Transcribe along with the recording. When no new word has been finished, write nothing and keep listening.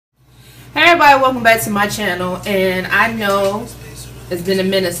everybody, welcome back to my channel. And I know it's been a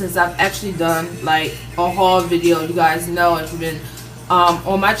minute since I've actually done like a haul video. You guys know if you've been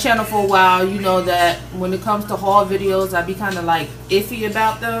on my channel for a while, you know that when it comes to haul videos, I be kind of like iffy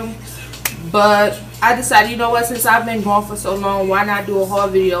about them. But I decided, you know what, since I've been gone for so long, why not do a haul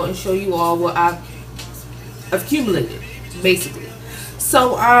video and show you all what I've accumulated, basically.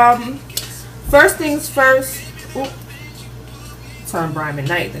 So first things first. Turn Brian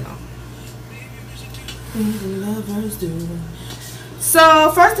McKnight down.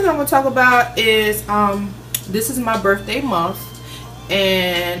 So first thing I'm gonna talk about is this is my birthday month,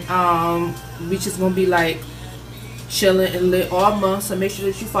 and which is gonna be like chilling and lit all month. So make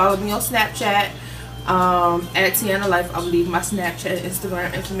sure that you follow me on Snapchat at Tiana Life. I'll leave my Snapchat and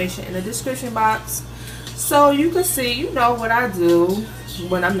Instagram information in the description box, so you can see, you know, what I do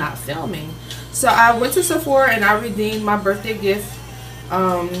when I'm not filming. So I went to Sephora and I redeemed my birthday gift,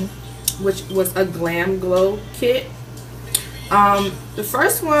 which was a Glam Glow kit. The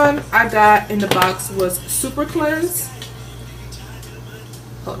first one I got in the box was Super Cleanse.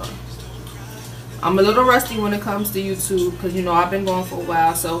 Hold on. I'm a little rusty when it comes to YouTube because, you know, I've been going for a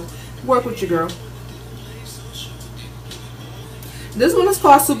while, so work with your girl. This one is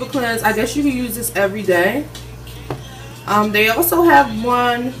called Super Cleanse. I guess you can use this every day. They also have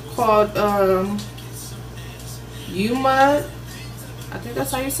one called U-Mud. I think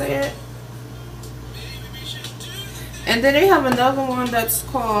that's how you say it. And then they have another one that's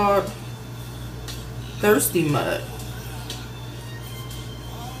called Thirsty Mud.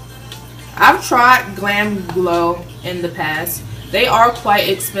 I've tried Glam Glow in the past. They are quite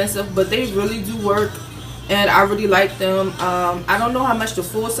expensive, but they really do work, and I really like them. I don't know how much the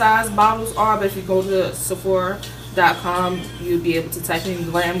full size bottles are, but if you go to Sephora.com, you'll be able to type in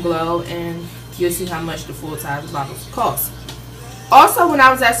Glam Glow and you'll see how much the full size bottles cost. Also, when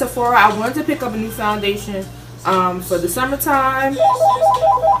I was at Sephora, I wanted to pick up a new foundation for the summertime.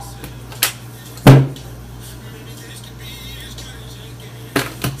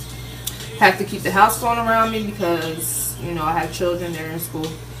 Have to keep the house phone around me because, you know, I have children, they're in school.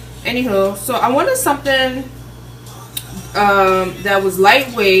 Anywho, so I wanted something that was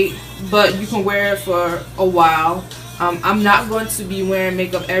lightweight, but you can wear it for a while. I'm not going to be wearing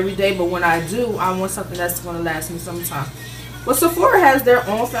makeup every day, but when I do, I want something that's going to last me some time. Well, Sephora has their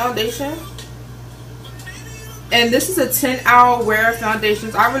own foundation, and this is a 10-hour wear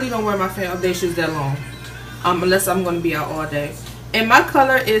foundations. I really don't wear my foundations that long, unless I'm going to be out all day. And my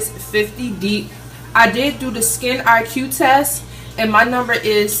color is 50 Deep. I did do the Skin IQ test, and my number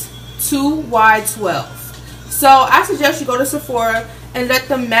is 2Y12. So I suggest you go to Sephora and let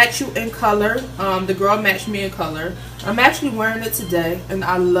them match you in color. The girl matched me in color. I'm actually wearing it today, and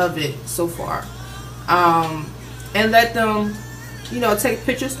I love it so far. And let them, you know, take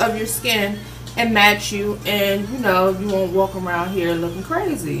pictures of your skin and match you, and, you know, you won't walk around here looking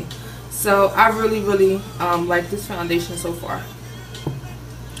crazy. So I really like this foundation so far.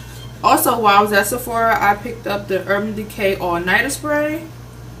 Also, while I was at Sephora, I picked up the Urban Decay All Nighter Spray.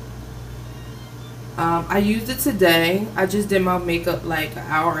 I used it today. I just did my makeup like an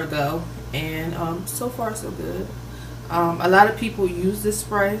hour ago, and so far so good. A lot of people use this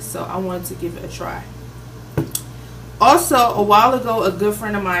spray, so I wanted to give it a try. Also, a while ago, a good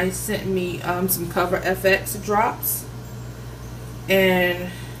friend of mine sent me some Cover FX drops,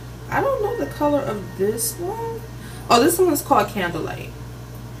 and I don't know the color of this one. Oh, this one is called Candlelight,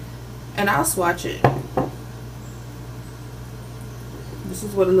 and I'll swatch it. This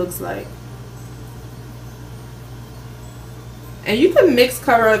is what it looks like. And you can mix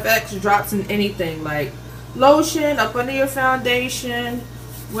Cover FX drops in anything, like lotion, up under your foundation,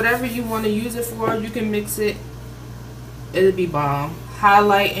 whatever you want to use it for, you can mix it. It'll be bomb.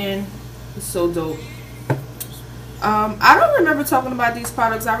 Highlighting is so dope. I don't remember talking about these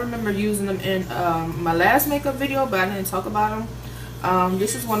products. I remember using them in my last makeup video, but I didn't talk about them.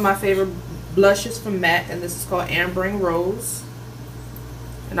 This is one of my favorite blushes from MAC, and this is called Ambering Rose.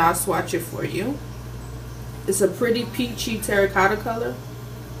 And I'll swatch it for you. It's a pretty peachy terracotta color,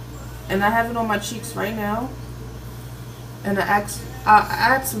 and I have it on my cheeks right now, and I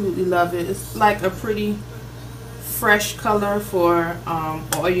absolutely love it. It's like a pretty fresh color for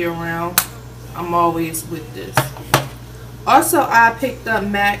all year round. I'm always with this. Also, I picked up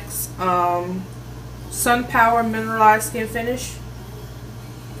MAC's Sun Power Mineralized Skin Finish,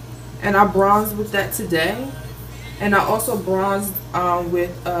 and I bronzed with that today, and I also bronzed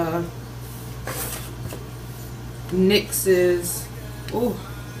with NYX's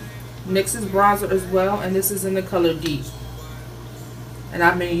bronzer as well, and this is in the color Deep, and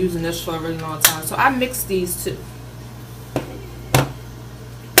I've been using this for a really long time, so I mixed these two.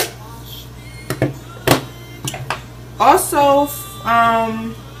 Also,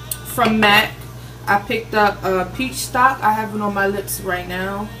 from MAC, I picked up Peach Stock. I have it on my lips right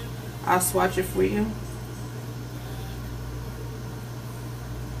now. I'll swatch it for you.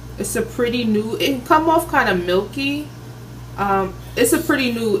 It's a pretty nude. It can come off kind of milky. It's a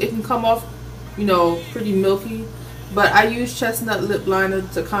pretty nude. It can come off, you know, pretty milky. But I use chestnut lip liner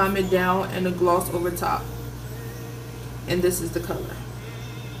to calm it down and a gloss over top. And this is the color.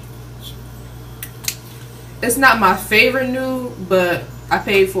 It's not my favorite nude, but I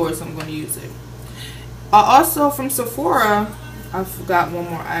paid for it, so I'm going to use it. Also from Sephora, I forgot one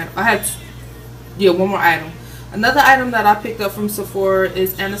more item. One more item. Another item that I picked up from Sephora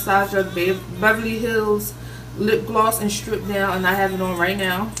is Anastasia Beverly Hills lip gloss and strip down, and I have it on right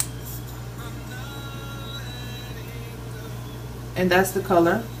now. And that's the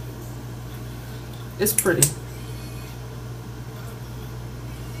color. It's pretty.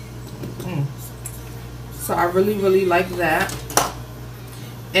 So I really like that.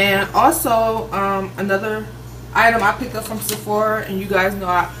 And also another item I picked up from Sephora, and you guys know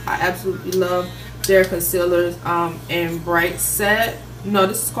I absolutely love their concealers in Bright Set. No,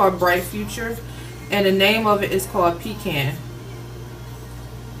 this is called Bright Future, and the name of it is called Pecan.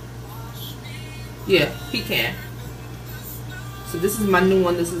 Yeah, Pecan. So this is my new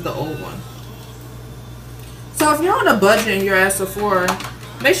one, this is the old one. So if you're on a budget and you're at Sephora,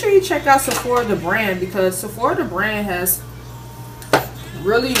 make sure you check out Sephora the brand, because Sephora the brand has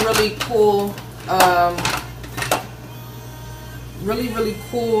really cool really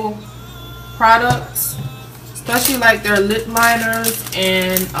cool products, especially like their lip liners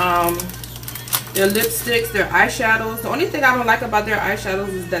and their lipsticks, their eyeshadows. The only thing I don't like about their eyeshadows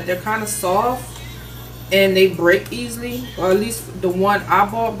is that they're kind of soft and they break easily, or at least the one I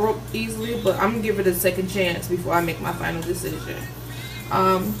bought broke easily, but I'm gonna give it a second chance before I make my final decision.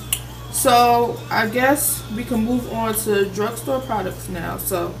 So I guess we can move on to drugstore products now.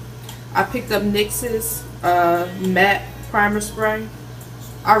 So I picked up NYX's matte primer spray.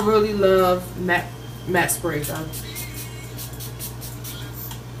 I really love matte sprays.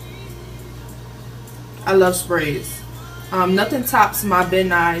 I love sprays. Nothing tops my Ben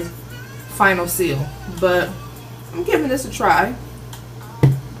Nye Final Seal, but I'm giving this a try.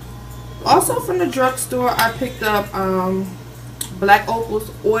 Also from the drugstore, I picked up Black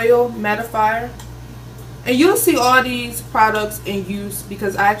Opal's Oil Mattifier, and you'll see all these products in use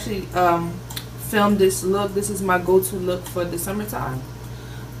because I actually filmed this look. This is my go-to look for the summertime.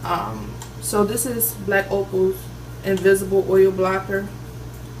 So this is Black Opal's Invisible Oil Blocker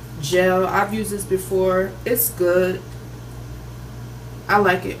Gel. I've used this before. It's good. I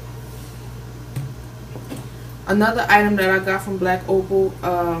like it. Another item that I got from Black Opal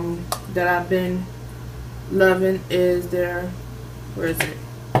that I've been loving is their, where is it?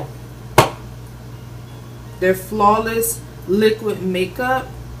 Their Flawless Liquid Makeup.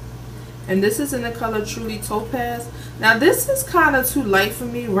 And this is in the color Truly Topaz. Now this is kind of too light for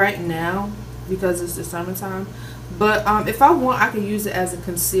me right now because it's the summertime. But if I want, I can use it as a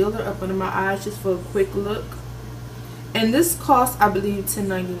concealer up under my eyes just for a quick look. And this costs, I believe,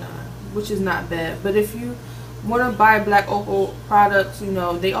 $10.99, which is not bad. But if you want to buy Black Opal products, you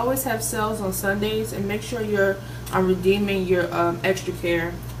know, they always have sales on Sundays. And make sure you're redeeming your extra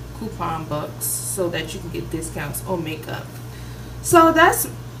care coupon bucks so that you can get discounts on makeup. So that's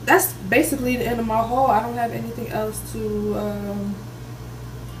basically the end of my haul. I don't have anything else to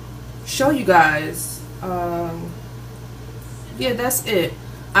show you guys. Yeah, that's it.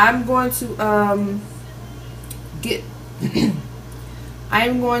 I'm going to I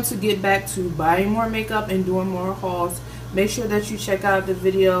am going to get back to buying more makeup and doing more hauls. Make sure that you check out the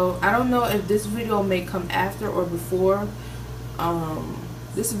video. I don't know if this video may come after or before.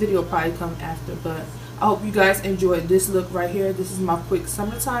 This video will probably come after, but I hope you guys enjoyed this look right here. This is my quick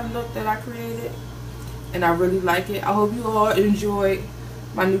summertime look that I created, and I really like it. I hope you all enjoyed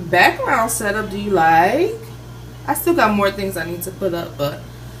my new background setup. Do you like? I still got more things I need to put up, but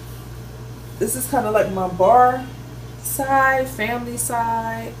this is kind of like my bar side, family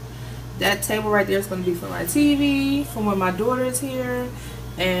side. That table right there is going to be for my TV, for when my daughter is here,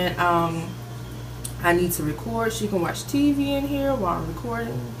 and I need to record. She can watch TV in here while I'm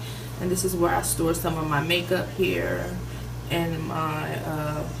recording. And this is where I store some of my makeup here, and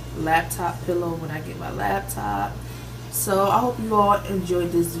my laptop pillow when I get my laptop. So I hope you all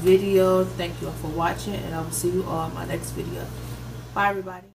enjoyed this video. Thank you all for watching, and I will see you all in my next video. Bye everybody.